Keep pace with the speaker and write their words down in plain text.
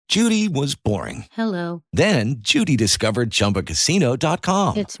Judy was boring. Hello. Then Judy discovered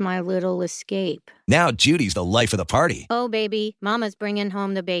ChumbaCasino.com. It's my little escape. Now Judy's the life of the party. Oh, baby, mama's bringing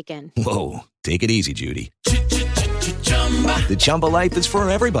home the bacon. Whoa, take it easy, Judy. The Chumba life is for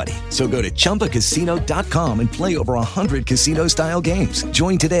everybody. So go to ChumbaCasino.com and play over 100 casino-style games.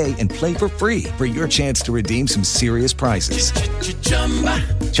 Join today and play for free for your chance to redeem some serious prizes.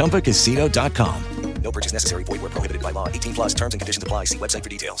 ChumbaCasino.com. No purchase necessary. Void where prohibited by law. 18 plus terms and conditions apply. See website for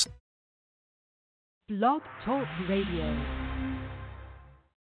details. Blog Talk Radio.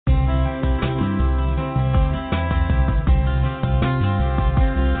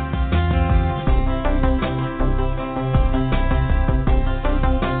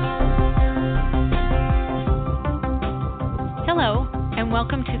 Hello, and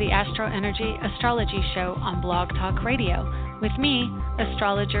welcome to the AstroEnergy Astrology Show on Blog Talk Radio with me,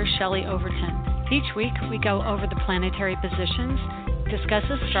 astrologer Shelley Overton. Each week, we go over the planetary positions, discuss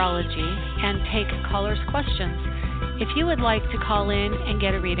astrology, and take callers' questions. If you would like to call in and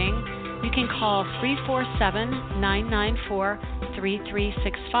get a reading, you can call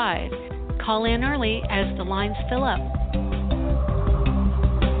 347-994-3365. Call in early as the lines fill up.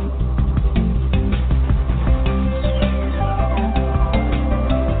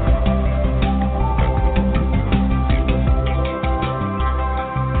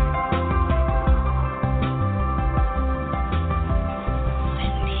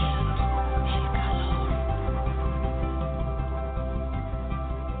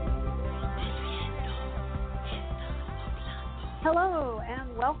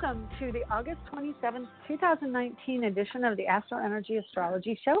 Welcome to the August 27th, 2019 edition of the AstroEnergy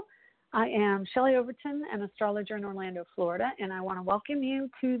Astrology Show. I am Shelley Overton, an astrologer in Orlando, Florida, and I want to welcome you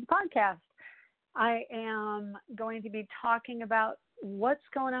to the podcast. I am going to be talking about what's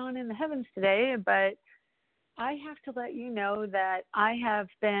going on in the heavens today, but I have to let you know that I have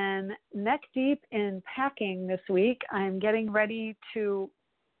been neck deep in packing this week. I'm getting ready to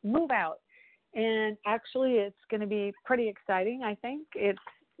move out. And actually, it's going to be pretty exciting, I think. It's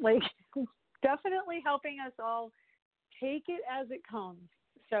like definitely helping us all take it as it comes.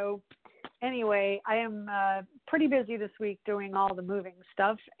 So anyway, I am pretty busy this week doing all the moving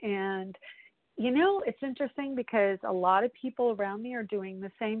stuff. And, you know, it's interesting because a lot of people around me are doing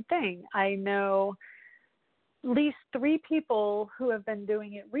the same thing. I know at least 3 people who have been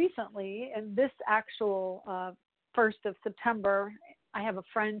doing it recently. And this actual 1st of September, I have a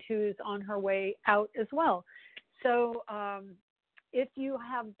friend who's on her way out as well. So if you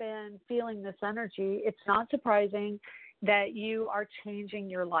have been feeling this energy, it's not surprising that you are changing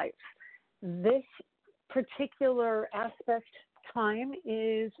your life. This particular aspect time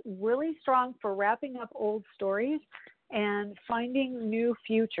is really strong for wrapping up old stories and finding new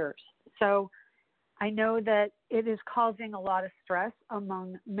futures. So I know that it is causing a lot of stress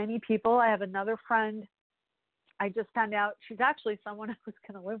among many people. I have another friend. I just found out she's actually someone I was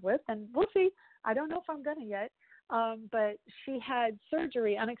going to live with, and we'll see. I don't know if I'm going to yet, but she had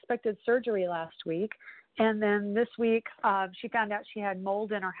surgery, unexpected surgery last week, and then this week she found out she had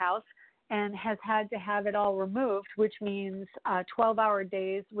mold in her house and has had to have it all removed, which means 12-hour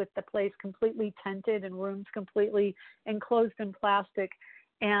days with the place completely tented and rooms completely enclosed in plastic,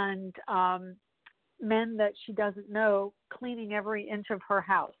 and men that she doesn't know cleaning every inch of her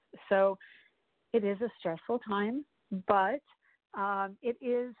house. So it is a stressful time, but it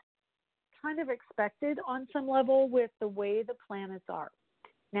is kind of expected on some level with the way the planets are.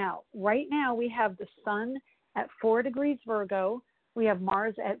 Now, right now we have the sun at 4 degrees Virgo. We have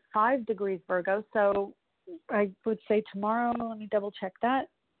Mars at 5 degrees Virgo. So I would say tomorrow, let me double check that.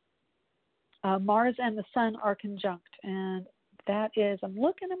 Mars and the sun are conjunct. And that is, I'm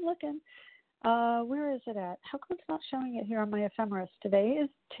looking. Where is it at? How come it's not showing it here on my ephemeris? Today is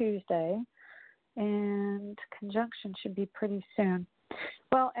Tuesday. And conjunction should be pretty soon.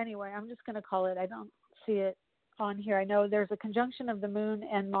 Well, anyway, I'm just going to call it. I don't see it on here. I know there's a conjunction of the moon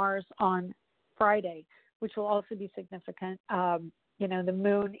and Mars on Friday, which will also be significant. You know, the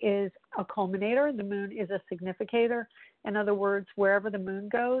moon is a culminator. The moon is a significator. In other words, wherever the moon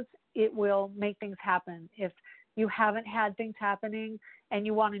goes, it will make things happen. If you haven't had things happening and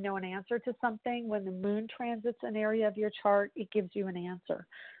you want to know an answer to something, when the moon transits an area of your chart, it gives you an answer.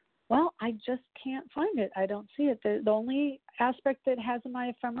 Well, I just can't find it. I don't see it. The only aspect that has in my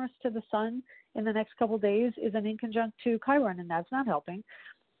ephemeris to the sun in the next couple of days is an inconjunct to Chiron, and that's not helping.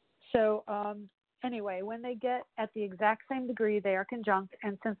 So anyway, when they get at the exact same degree, they are conjunct.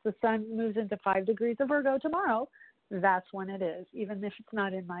 And since the sun moves into 5 degrees of Virgo tomorrow, that's when it is, even if it's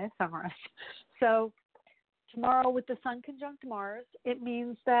not in my ephemeris. So tomorrow with the Sun conjunct Mars, it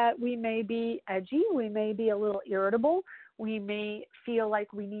means that we may be edgy, we may be a little irritable, we may feel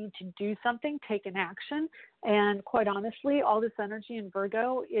like we need to do something, take an action. And quite honestly, all this energy in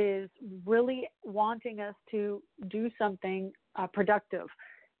Virgo is really wanting us to do something productive.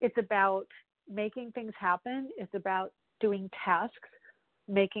 It's about making things happen. It's about doing tasks,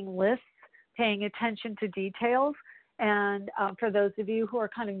 making lists, paying attention to details. And for those of you who are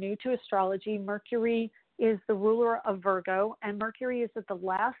kind of new to astrology, Mercury is the ruler of Virgo, and Mercury is at the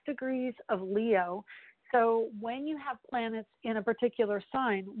last degrees of Leo. So when you have planets in a particular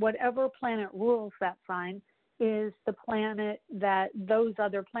sign, whatever planet rules that sign is the planet that those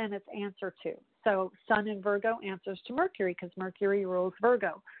other planets answer to. So Sun in Virgo answers to Mercury because Mercury rules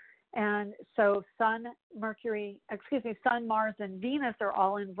Virgo. And so Sun, Mars, and Venus are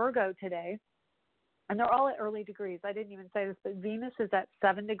all in Virgo today. And they're all at early degrees. I didn't even say this, but Venus is at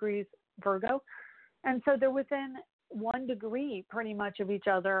 7 degrees Virgo. And so they're within 1 degree pretty much of each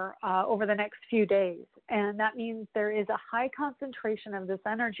other over the next few days. And that means there is a high concentration of this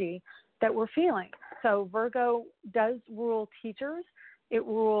energy that we're feeling. So Virgo does rule teachers. It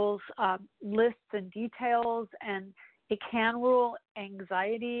rules lists and details, and it can rule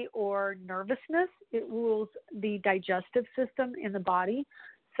anxiety or nervousness. It rules the digestive system in the body.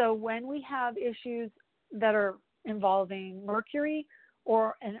 So when we have issues that are involving Mercury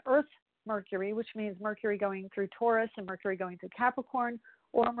or an Earth Mercury, which means Mercury going through Taurus and Mercury going through Capricorn,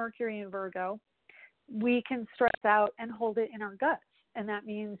 or Mercury in Virgo, we can stress out and hold it in our guts. And that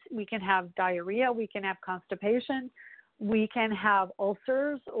means we can have diarrhea, we can have constipation, we can have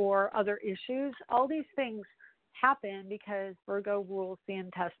ulcers or other issues. All these things happen because Virgo rules the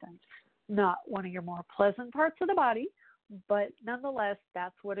intestines. Not one of your more pleasant parts of the body, but nonetheless,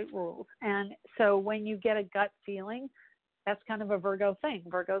 that's what it rules. And so when you get a gut feeling, that's kind of a Virgo thing.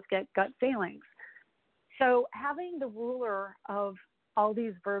 Virgos get gut feelings. So having the ruler of all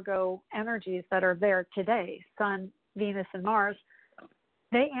these Virgo energies that are there today, Sun, Venus, and Mars,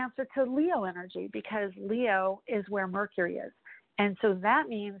 they answer to Leo energy because Leo is where Mercury is. And so that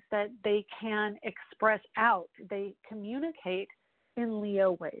means that they can express out. They communicate in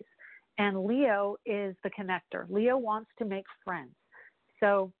Leo ways. And Leo is the connector. Leo wants to make friends.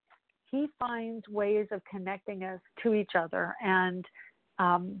 So he finds ways of connecting us to each other and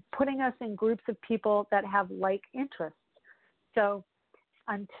putting us in groups of people that have like interests. So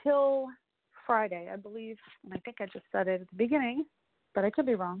until Friday, I believe, and I think I just said it at the beginning, but I could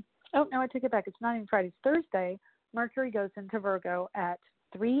be wrong. Oh, no, I take it back. It's not even Friday. It's Thursday. Mercury goes into Virgo at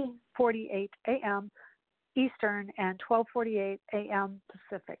 3:48 a.m. Eastern and 12:48 a.m.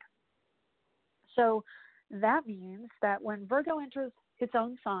 Pacific. So that means that when Virgo enters its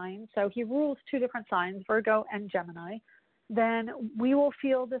own sign, so he rules 2 different signs, Virgo and Gemini, then we will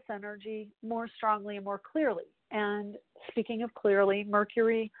feel this energy more strongly and more clearly. And speaking of clearly,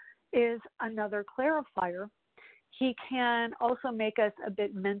 Mercury is another clarifier. He can also make us a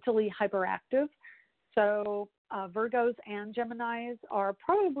bit mentally hyperactive. So Virgos and Geminis are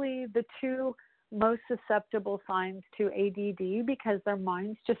probably the 2 most susceptible signs to ADD because their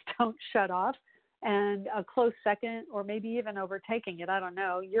minds just don't shut off. And a close second, or maybe even overtaking it, I don't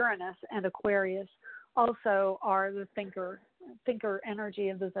know, Uranus and Aquarius also are the thinker energy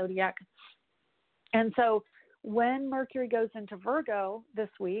of the zodiac. And so when Mercury goes into Virgo this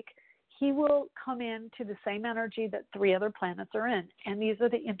week, he will come into the same energy that 3 other planets are in. And these are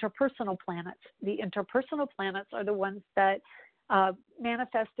the interpersonal planets. The interpersonal planets are the ones that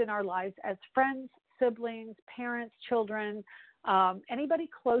manifest in our lives as friends, siblings, parents, children, anybody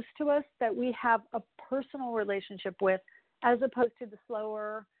close to us that we have a personal relationship with, as opposed to the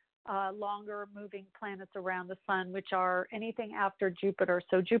slower, longer moving planets around the sun, which are anything after Jupiter.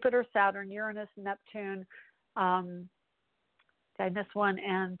 So Jupiter, Saturn, Uranus, Neptune, did I miss one?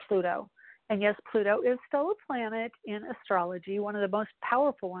 And Pluto. And yes, Pluto is still a planet in astrology, one of the most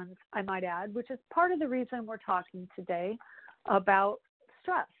powerful ones, I might add, which is part of the reason we're talking today about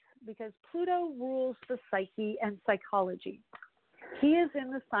stress, because Pluto rules the psyche and psychology. He is in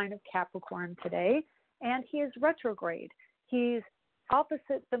the sign of Capricorn today, and he is retrograde. He's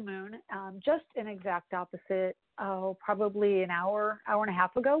opposite the moon, just an exact opposite, probably an hour and a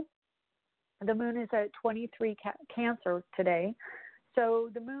half ago. The moon is at 23 Cancer today. So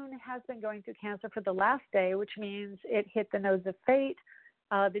the moon has been going through Cancer for the last day, which means it hit the nose of fate.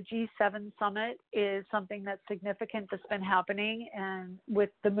 The G7 summit is something that's significant that's been happening. And with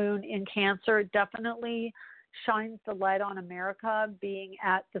the moon in Cancer, it definitely shines the light on America being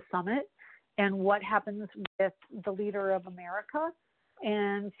at the summit and what happens with the leader of America.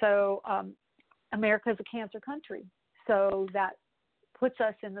 And so America is a Cancer country. So that puts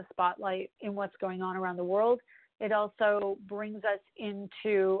us in the spotlight in what's going on around the world. It also brings us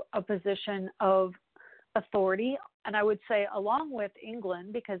into a position of authority. And I would say along with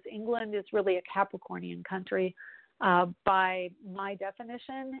England, because England is really a Capricornian country, by my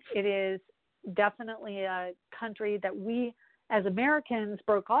definition, it is definitely a country that we as Americans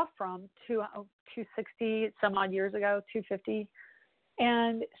broke off from 260 some odd years ago, 250.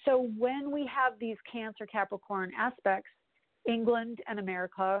 And so when we have these Cancer Capricorn aspects, England and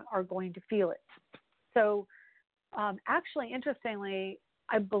America are going to feel it. So actually, interestingly,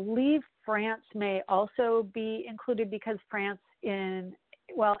 I believe France may also be included because France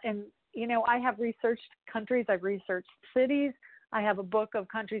I have researched countries, I've researched cities, I have a book of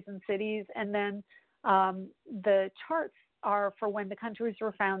countries and cities, and then the charts are for when the countries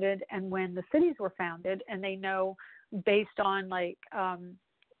were founded and when the cities were founded, and they know based on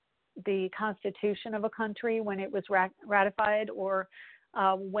the constitution of a country when it was ratified or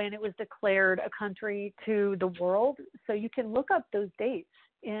when it was declared a country to the world. So you can look up those dates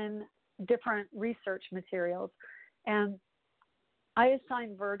in different research materials. And I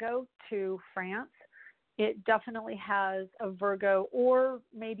assign Virgo to France. It definitely has a Virgo or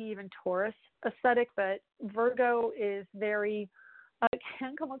maybe even Taurus aesthetic, but Virgo is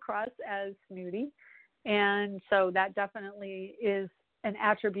can come across as snooty. And so that definitely is an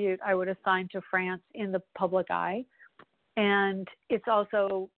attribute I would assign to France in the public eye. And it's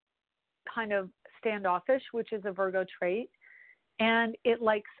also kind of standoffish, which is a Virgo trait. And it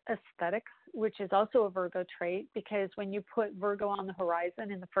likes aesthetics, which is also a Virgo trait, because when you put Virgo on the horizon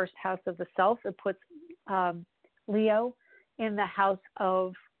in the first house of the self, it puts Leo in the house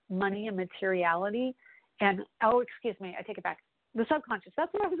of money and materiality. And, I take it back. The subconscious.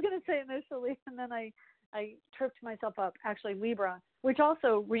 That's what I was going to say initially. And then I tripped myself up. Actually, Libra, which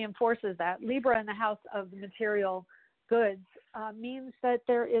also reinforces that. Libra in the house of the material goods means that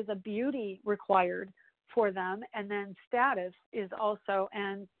there is a beauty required for them, and then status is also,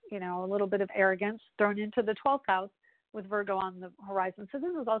 and a little bit of arrogance thrown into the 12th house with Virgo on the horizon. So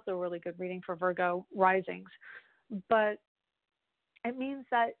this is also a really good reading for Virgo risings. But it means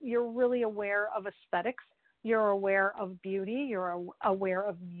that you're really aware of aesthetics, you're aware of beauty, you're aware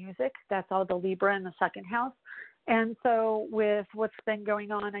of music. That's all the Libra in the second house. And so with what's been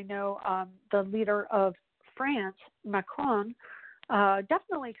going on, I know the leader of France, Macron,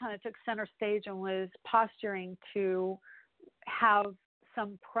 definitely kind of took center stage and was posturing to have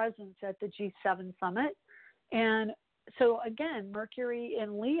some presence at the G7 summit. And so again, Mercury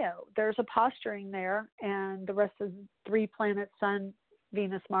in Leo, there's a posturing there, and the rest of the 3 planets, Sun,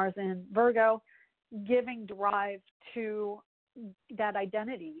 Venus, Mars, and Virgo, giving drive to that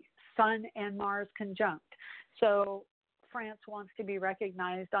identity, Sun and Mars conjunct. So France wants to be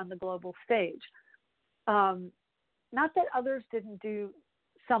recognized on the global stage. Not that others didn't do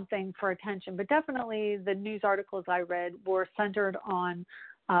something for attention, but definitely the news articles I read were centered on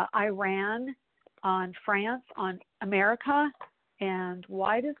Iran, on France, on America. And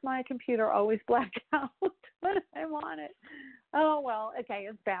why does my computer always black out when I'm on it? Oh, well, okay,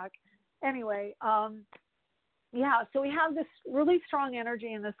 it's back. Anyway, so we have this really strong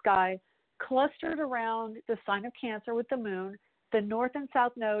energy in the sky clustered around the sign of Cancer with the moon, the North and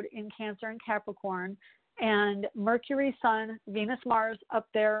South node in Cancer and Capricorn, and Mercury, Sun, Venus, Mars up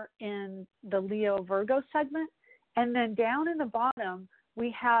there in the Leo Virgo segment. And then down in the bottom,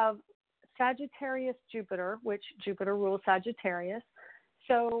 we have Sagittarius Jupiter, which Jupiter rules Sagittarius.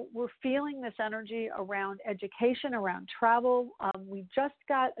 So we're feeling this energy around education, around travel. We just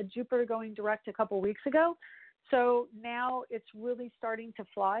got a Jupiter going direct a couple weeks ago. So now it's really starting to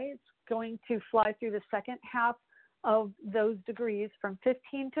fly. It's going to fly through the second half of those degrees from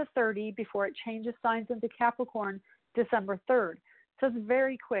 15 to 30 before it changes signs into Capricorn December 3rd. So it's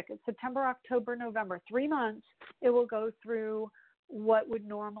very quick. It's September, October, November, 3 months. It will go through what would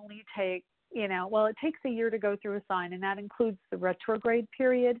normally take, it takes a year to go through a sign, and that includes the retrograde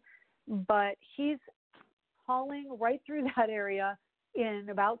period. But he's hauling right through that area in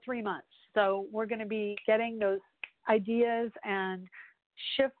about 3 months. So we're going to be getting those ideas and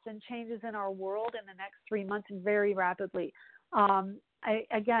shifts and changes in our world in the next 3 months very rapidly.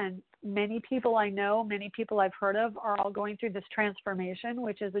 Again, many people I know, many people I've heard of are all going through this transformation,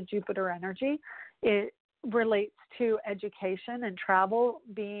 which is a Jupiter energy. It relates to education and travel,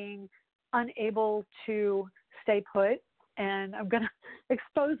 being unable to stay put. And I'm going to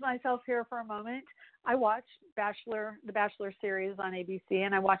expose myself here for a moment. I watch the Bachelor series on ABC,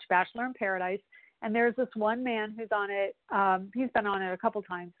 and I watch Bachelor in Paradise. And there's this one man who's on it. He's been on it a couple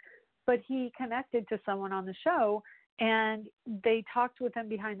times, but he connected to someone on the show, And they talked with him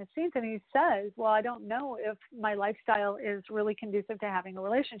behind the scenes, and he says, well, I don't know if my lifestyle is really conducive to having a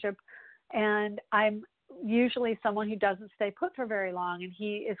relationship. And I'm usually someone who doesn't stay put for very long. And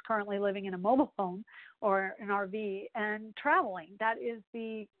he is currently living in a mobile home or an RV and traveling. That is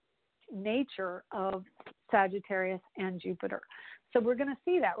the nature of Sagittarius and Jupiter. So we're going to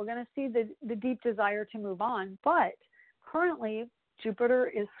see that. We're going to see the deep desire to move on. But currently,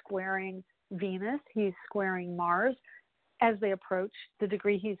 Jupiter is squaring Venus. He's squaring Mars as they approach the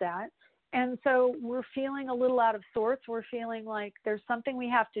degree he's at. And so we're feeling a little out of sorts. We're feeling like there's something we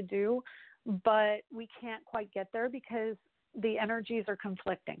have to do, but we can't quite get there because the energies are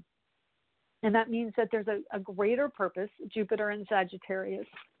conflicting. And that means that there's a greater purpose, Jupiter in Sagittarius.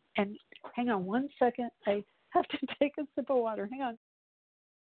 And hang on one second. I have to take a sip of water. Hang on.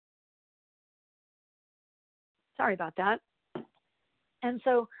 Sorry about that. And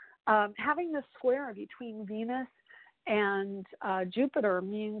so having this square between Venus and Jupiter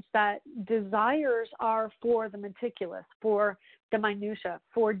means that desires are for the meticulous, for the minutia,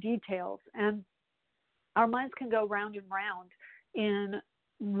 for details. And our minds can go round and round in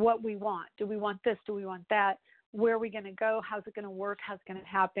what we want. Do we want this? Do we want that? Where are we going to go? How's it going to work? How's it going to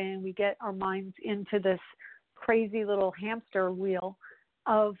happen? We get our minds into this crazy little hamster wheel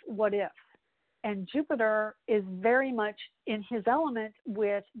of what if. And Jupiter is very much in his element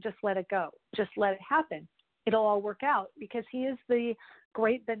with just let it go. Just let it happen. It'll all work out because he is the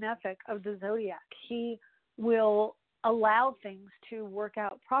great benefic of the zodiac. He will allow things to work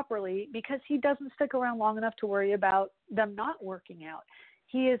out properly because he doesn't stick around long enough to worry about them not working out.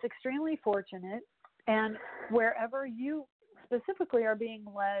 He is extremely fortunate, and wherever you specifically are being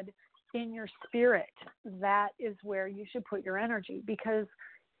led in your spirit, that is where you should put your energy, because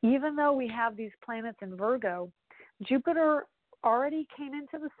even though we have these planets in Virgo, Jupiter already came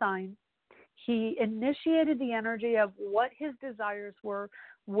into the sign. He initiated the energy of what his desires were,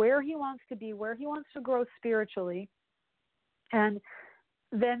 where he wants to be, where he wants to grow spiritually. And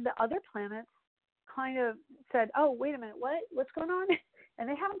then the other planets kind of said, oh, wait a minute, what's going on? And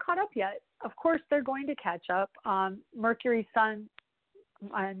they haven't caught up yet. Of course, they're going to catch up. Mercury, Sun,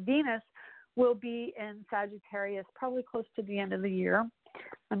 and Venus will be in Sagittarius probably close to the end of the year.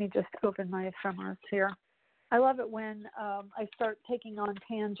 Let me just open my ephemeris here. I love it when I start taking on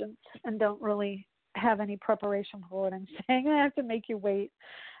tangents and don't really have any preparation for what I'm saying. I have to make you wait.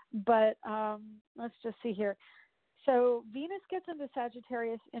 But let's just see here. So Venus gets into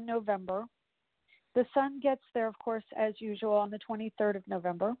Sagittarius in November. The Sun gets there, of course, as usual, on the 23rd of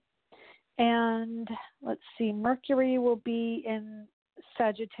November. And let's see, Mercury will be in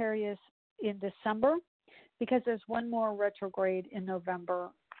Sagittarius in December because there's one more retrograde in November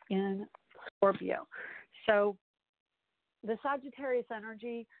in Scorpio. So the Sagittarius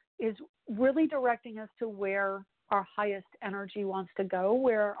energy is really directing us to where our highest energy wants to go,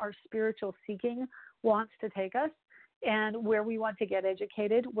 where our spiritual seeking wants to take us, and where we want to get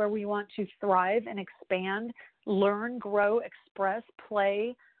educated, where we want to thrive and expand, learn, grow, express,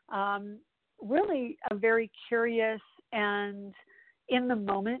 play. Really a very curious and in the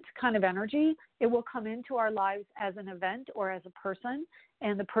moment kind of energy. It will come into our lives as an event or as a person,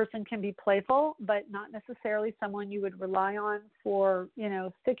 and the person can be playful, but not necessarily someone you would rely on for,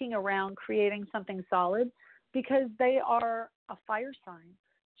 sticking around, creating something solid, because they are a fire sign.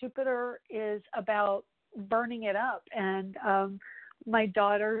 Jupiter is about burning it up. And my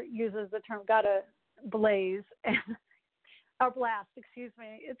daughter uses the term gotta blaze or blast, excuse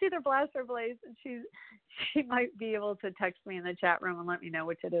me. It's either blast or blaze. And she might be able to text me in the chat room and let me know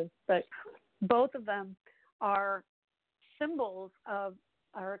which it is. But both of them are symbols of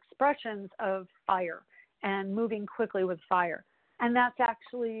or expressions of fire and moving quickly with fire. And that's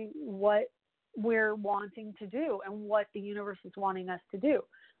actually what we're wanting to do and what the universe is wanting us to do.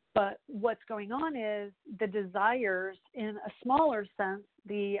 But what's going on is the desires, in a smaller sense,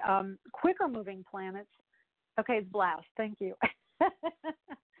 the quicker moving planets. Okay, it's blast. Thank you.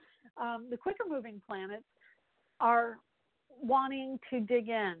 The quicker moving planets are wanting to dig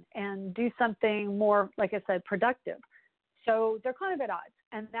in and do something more, like I said, productive. So they're kind of at odds.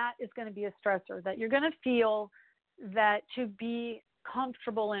 And that is going to be a stressor, that you're going to feel that to be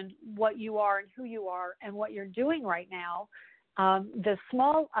comfortable in what you are and who you are and what you're doing right now, the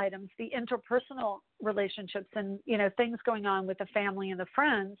small items, the interpersonal relationships and, things going on with the family and the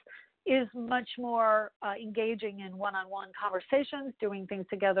friends is much more engaging in one-on-one conversations, doing things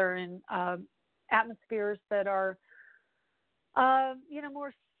together in atmospheres that are,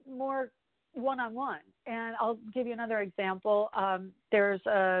 more one-on-one. And I'll give you another example. There's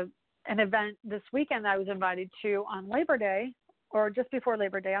an event this weekend that I was invited to on Labor Day, or just before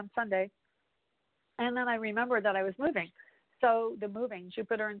Labor Day on Sunday. And then I remembered that I was moving. So the moving,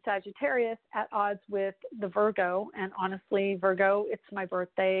 Jupiter in Sagittarius at odds with the Virgo. And honestly, Virgo, it's my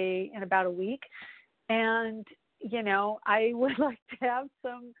birthday in about a week. And, you know, I would like to have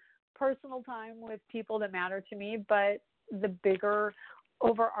some personal time with people that matter to me. But the bigger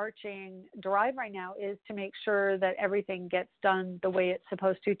overarching drive right now is to make sure that everything gets done the way it's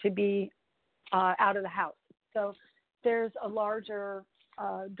supposed to be out of the house. So there's a larger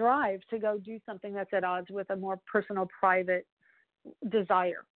drive to go do something that's at odds with a more personal, private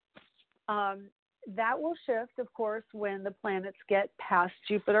desire. That will shift, of course, when the planets get past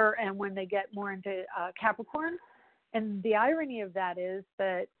Jupiter and when they get more into Capricorn. And the irony of that is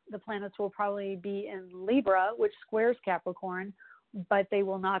that the planets will probably be in Libra, which squares Capricorn, but they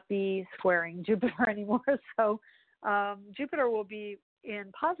will not be squaring Jupiter anymore. So Jupiter will be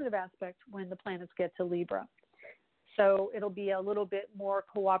in positive aspect when the planets get to Libra. So it'll be a little bit more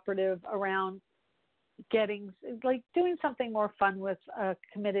cooperative around doing something more fun with a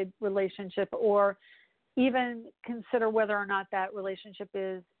committed relationship, or even consider whether or not that relationship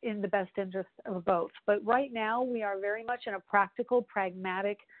is in the best interest of both. But right now we are very much in a practical,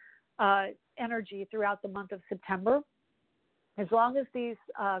 pragmatic energy throughout the month of September. As long as these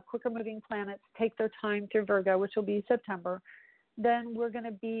quicker moving planets take their time through Virgo, which will be September, then we're going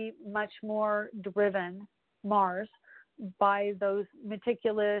to be much more driven, Mars, by those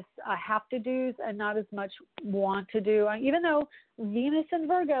meticulous have-to-dos and not as much want to do. Even though Venus in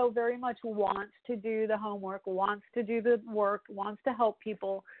Virgo very much wants to do the homework, wants to do the work, wants to help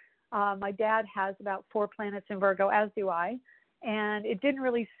people. My dad has about 4 planets in Virgo, as do I. And it didn't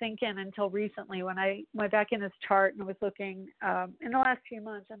really sink in until recently when I went back in his chart and was looking in the last few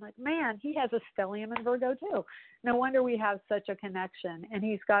months. I'm like, man, he has a stellium in Virgo too. No wonder we have such a connection. And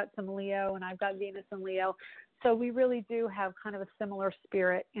he's got some Leo and I've got Venus in Leo. So we really do have kind of a similar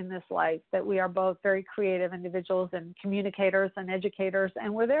spirit in this life, that we are both very creative individuals and communicators and educators,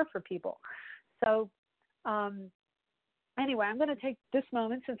 and we're there for people. So anyway, I'm going to take this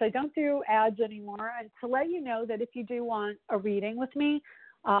moment, since I don't do ads anymore, and to let you know that if you do want a reading with me,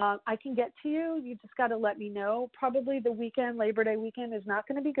 I can get to you. You just got to let me know. Probably the weekend, Labor Day weekend, is not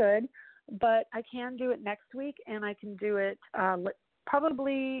going to be good, but I can do it next week, and I can do it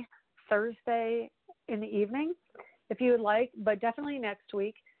probably Thursday in the evening, if you would like, but definitely next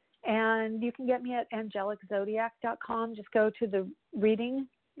week. And you can get me at angeliczodiac.com. Just go to the reading,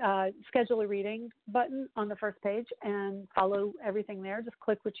 schedule a reading button on the first page and follow everything there. Just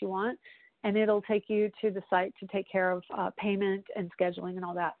click what you want, and it'll take you to the site to take care of payment and scheduling and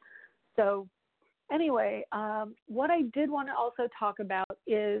all that. So anyway, what I did want to also talk about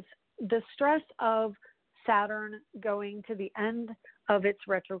is the stress of Saturn going to the end of its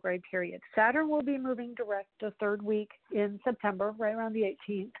retrograde period. Saturn will be moving direct the third week in September, right around the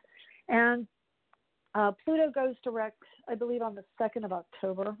 18th. And Pluto goes direct, I believe, on the 2nd of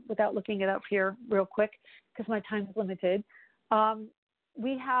October, without looking it up here real quick because my time is limited.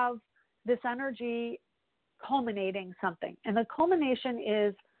 We have this energy culminating something. And the culmination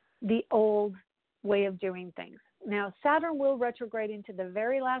is the old way of doing things. Now, Saturn will retrograde into the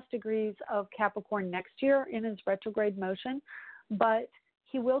very last degrees of Capricorn next year in his retrograde motion, but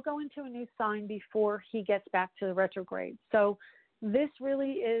he will go into a new sign before he gets back to the retrograde. So this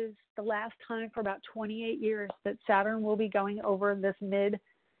really is the last time for about 28 years that Saturn will be going over this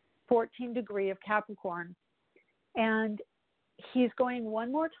mid-14 degree of Capricorn. And he's going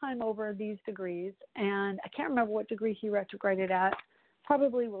one more time over these degrees, and I can't remember what degree he retrograded at.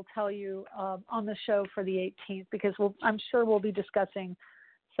 Probably will tell you on the show for the 18th, because I'm sure we'll be discussing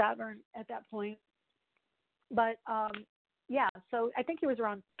Saturn at that point. But yeah, so I think he was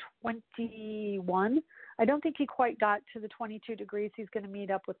around 21. I don't think he quite got to the 22 degrees he's going to meet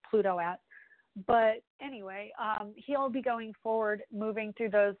up with Pluto at. But anyway, he'll be going forward, moving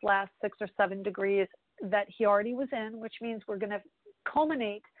through those last 6 or 7 degrees that he already was in, which means we're going to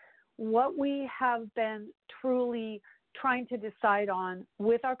culminate what we have been truly trying to decide on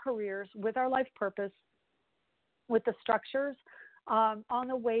with our careers, with our life purpose, with the structures, on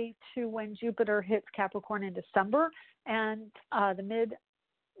the way to when Jupiter hits Capricorn in December, and the mid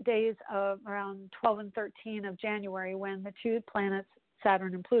days of around 12 and 13 of January, when the 2 planets,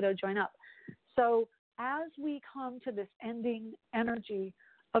 Saturn and Pluto, join up. So as we come to this ending energy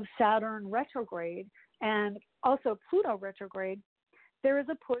of Saturn retrograde and also Pluto retrograde, there is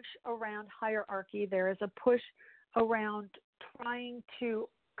a push around hierarchy. There is a push around trying to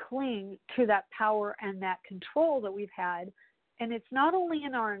cling to that power and that control that we've had. And it's not only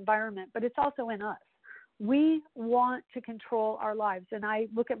in our environment, but it's also in us. We want to control our lives. And I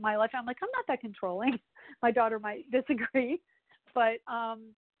look at my life, I'm like, I'm not that controlling. My daughter might disagree, but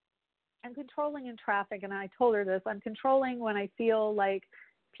I'm controlling in traffic, and I told her this. I'm controlling when I feel like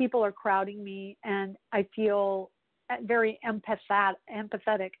people are crowding me, and I feel very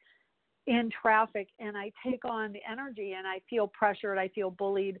empathetic in traffic, and I take on the energy, and I feel pressured, I feel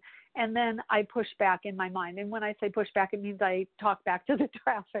bullied, and then I push back in my mind. And when I say push back, it means I talk back to the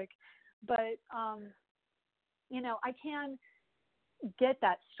traffic. But, I can get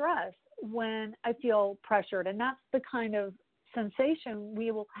that stress when I feel pressured, and that's the kind of sensation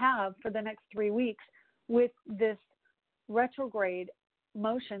we will have for the next 3 weeks with this retrograde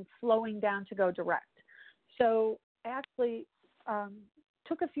motion slowing down to go direct. So I actually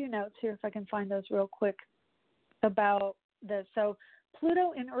took a few notes here, if I can find those real quick, about this. So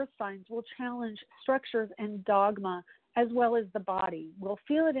Pluto in Earth signs will challenge structures and dogma as well as the body. We'll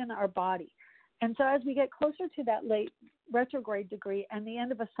feel it in our body. And so as we get closer to that late retrograde degree and the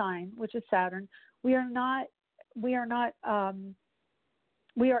end of a sign, which is Saturn, we are in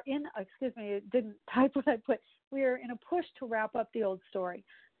a push to wrap up the old story.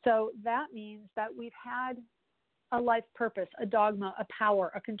 So that means that we've had a life purpose, a dogma, a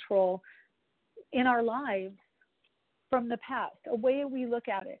power, a control in our lives from the past, a way we look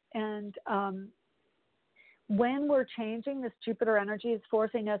at it. And when we're changing, this Jupiter energy is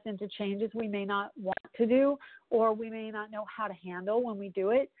forcing us into changes we may not want to do, or we may not know how to handle when we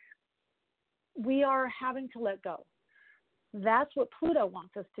do it. We are having to let go. That's what Pluto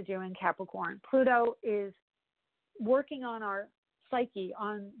wants us to do in Capricorn. Pluto is working on our psyche,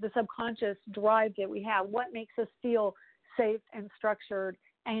 on the subconscious drive that we have, what makes us feel safe and structured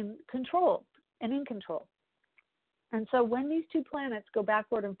and controlled and in control. And so when these two planets go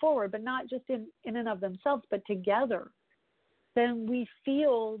backward and forward, but not just in and of themselves, but together, then we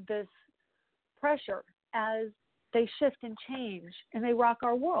feel this pressure as they shift and change, and they rock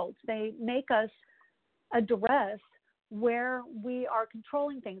our worlds. They make us address where we are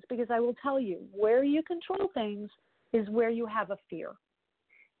controlling things, because I will tell you, where you control things is where you have a fear.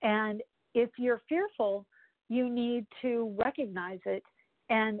 And if you're fearful, you need to recognize it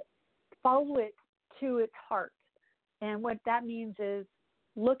and follow it to its heart. And what that means is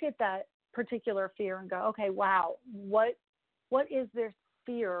look at that particular fear and go, okay, wow, what is this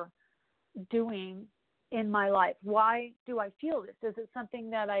fear doing in my life? Why do I feel this? Is it something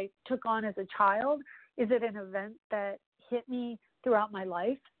that I took on as a child? Is it an event that hit me throughout my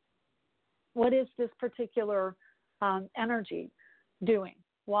life? What is this particular energy doing?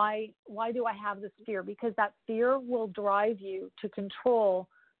 Why do I have this fear? Because that fear will drive you to control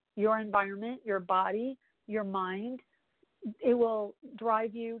your environment, your body, your mind. It will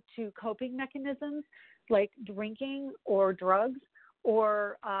drive you to coping mechanisms like drinking or drugs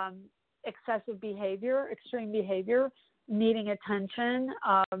or excessive behavior, extreme behavior, needing attention,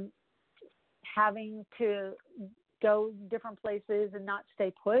 having to go different places and not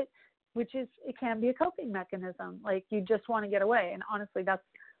stay put, it can be a coping mechanism. Like you just want to get away. And honestly, that's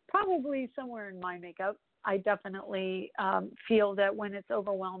probably somewhere in my makeup. I definitely feel that when it's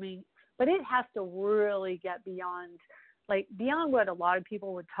overwhelming, but it has to really get beyond what a lot of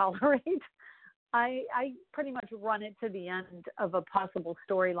people would tolerate. I pretty much run it to the end of a possible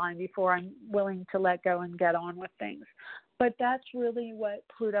storyline before I'm willing to let go and get on with things. But that's really what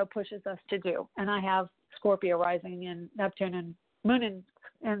Pluto pushes us to do. And I have Scorpio rising in Neptune and Moon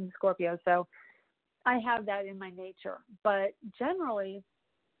in Scorpio, so I have that in my nature. But generally,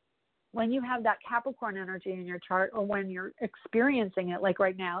 when you have that Capricorn energy in your chart, or when you're experiencing it, like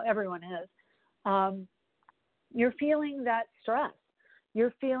right now, everyone is, you're feeling that stress.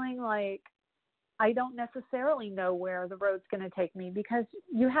 You're feeling like, I don't necessarily know where the road's going to take me, because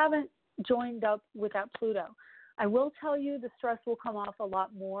you haven't joined up with that Pluto. I will tell you the stress will come off a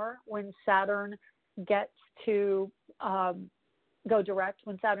lot more when Saturn gets to go direct,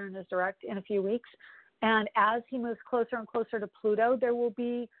 when Saturn is direct in a few weeks. And as he moves closer and closer to Pluto, there will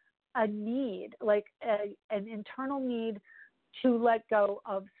be a need, like an internal need to let go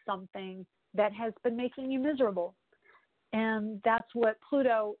of something that has been making you miserable. And that's what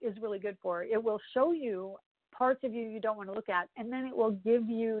Pluto is really good for. It will show you parts of you don't want to look at, and then it will give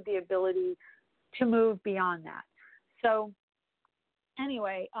you the ability to move beyond that. So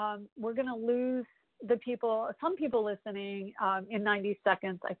anyway, we're going to lose some people listening in 90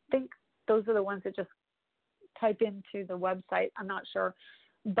 seconds. I think those are the ones that just type into the website. I'm not sure.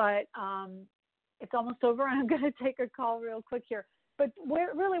 But it's almost over, and I'm going to take a call real quick here. But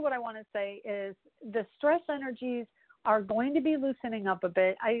really what I want to say is the stress energies are going to be loosening up a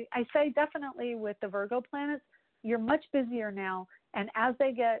bit. I say definitely with the Virgo planets, you're much busier now. And as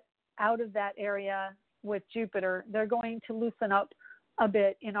they get out of that area with Jupiter, they're going to loosen up a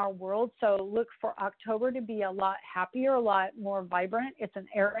bit in our world. So look for October to be a lot happier, a lot more vibrant. It's an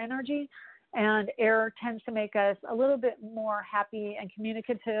air energy, and air tends to make us a little bit more happy and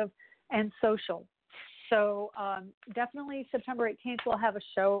communicative and social. So definitely September 18th, we'll have a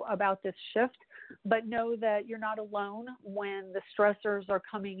show about this shift, but know that you're not alone when the stressors are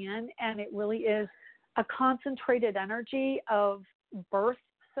coming in, and it really is a concentrated energy of birth,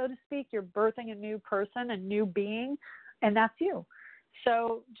 so to speak. You're birthing a new person, a new being, and that's you.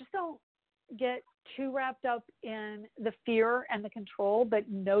 So just don't get too wrapped up in the fear and the control, but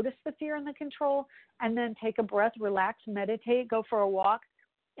notice the fear and the control, and then take a breath, relax, meditate, go for a walk,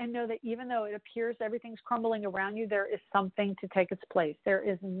 and know that even though it appears everything's crumbling around you, there is something to take its place. There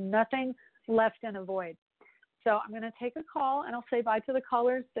is nothing left in a void. So I'm going to take a call, and I'll say bye to the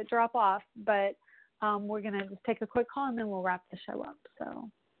callers that drop off, but we're going to just take a quick call, and then we'll wrap the show up. So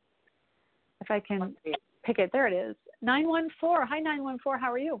if I can pick it. There it is. 914. Hi, 914.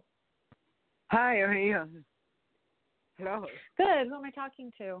 How are you? Hi, how are you? Hello. Good. Who am I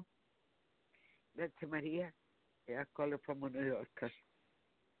talking to? That's Maria. Yeah, calling from New York.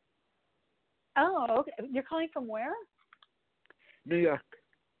 Oh, okay. You're calling from where? New York.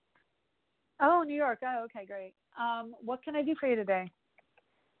 Oh, New York. Oh, okay, great. What can I do for you today?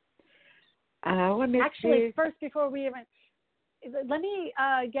 Actually, first, before we even, let me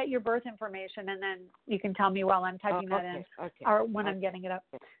get your birth information, and then you can tell me while I'm typing that in, or when I'm getting it up.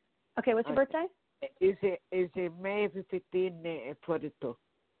 Okay, what's your birthday? Is it May 15, 42?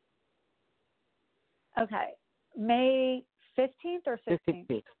 Okay, May 15th or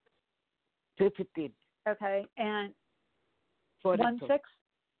 16th? 15. Okay, and 42. 16?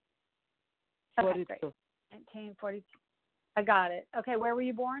 Okay, 42. great. 1942. I got it. Okay, where were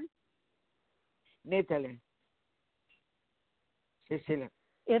you born? Italy. Sicily.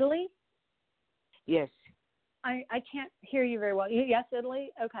 Italy? Yes. I can't hear you very well. Yes,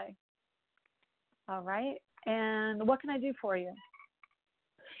 Italy? Okay. All right. And what can I do for you?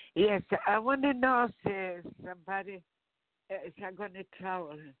 Yes, I want to know if somebody is going to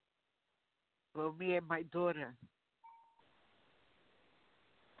travel for me and my daughter.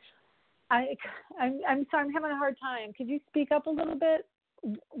 I'm sorry, I'm having a hard time. Could you speak up a little bit?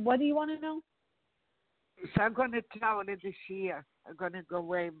 What do you want to know? So I'm going to travel this year. I'm going to go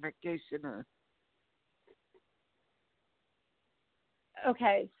away on vacation.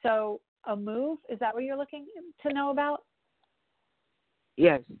 Okay, so a move, is that what you're looking to know about?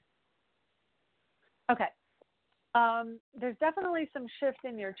 Yes. Okay. There's definitely some shift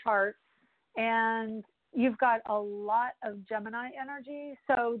in your chart, and you've got a lot of Gemini energy,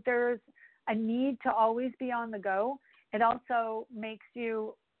 so there's a need to always be on the go. It also makes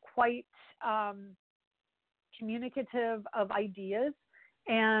you quite communicative of ideas,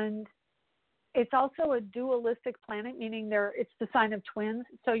 and it's also a dualistic planet, meaning it's the sign of twins,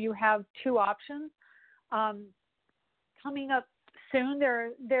 so you have two options. Coming up soon,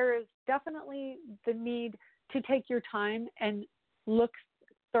 there is definitely the need to take your time and look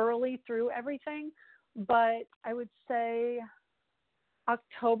thoroughly through everything, but I would say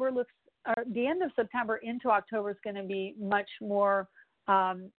the end of September into October is going to be much more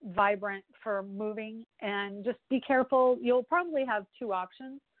vibrant for moving, and just be careful. You'll probably have two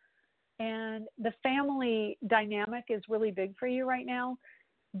options, and the family dynamic is really big for you right now,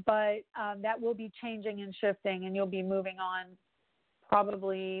 but that will be changing and shifting, and you'll be moving on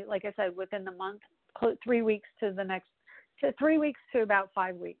probably, like I said, within the month. 3 weeks to 3 weeks to about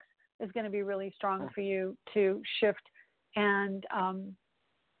 5 weeks is going to be really strong for you to shift, and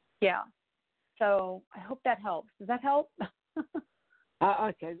yeah. So I hope that helps. Does that help?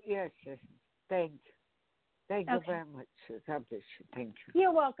 Okay. Yes. Thank you. Thank you Okay. very much. God bless you. Thank you.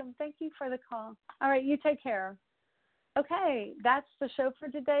 You're welcome. Thank you for the call. All right. You take care. Okay. That's the show for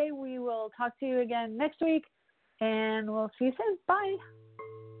today. We will talk to you again next week, and we'll see you soon. Bye.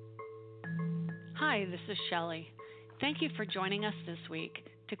 Hi, this is Shelley. Thank you for joining us this week.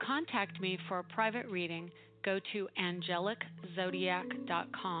 To contact me for a private reading, go to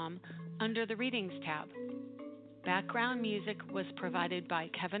angeliczodiac.com under the Readings tab. Background music was provided by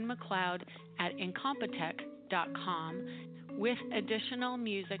Kevin MacLeod at incompetech.com, with additional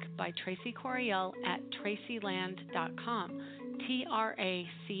music by Tracy Coriel at tracyland.com,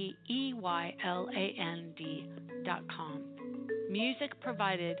 TRACEYLAND.com. Music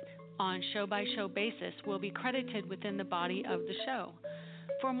provided on show-by-show basis will be credited within the body of the show.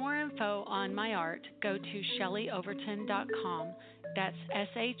 For more info on my art, go to shelleyoverton.com. That's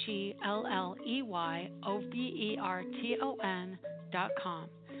SHELLEYOVERTON.com.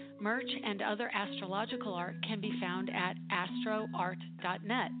 Merch and other astrological art can be found at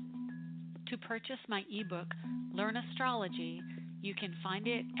astroart.net. To purchase my ebook, Learn Astrology, You can find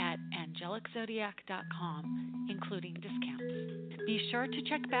it at angeliczodiac.com, including discounts. Be sure to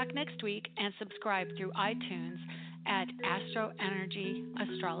check back next week and subscribe through iTunes at AstroEnergy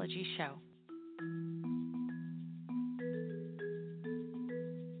Astrology Show.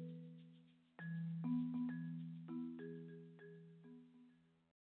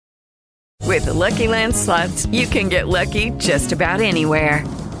 With the Lucky Land Slots, you can get lucky just about anywhere.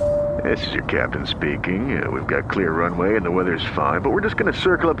 This is your captain speaking. We've got clear runway and the weather's fine, but we're just going to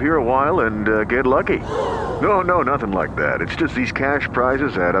circle up here a while and get lucky. No, nothing like that. It's just these cash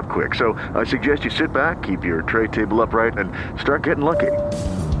prizes add up quick. So I suggest you sit back, keep your tray table upright, and start getting lucky.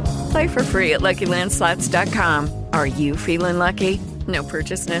 Play for free at LuckyLandSlots.com. Are you feeling lucky? No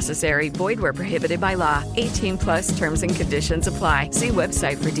purchase necessary. Void where prohibited by law. 18+ terms and conditions apply. See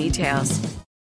website for details.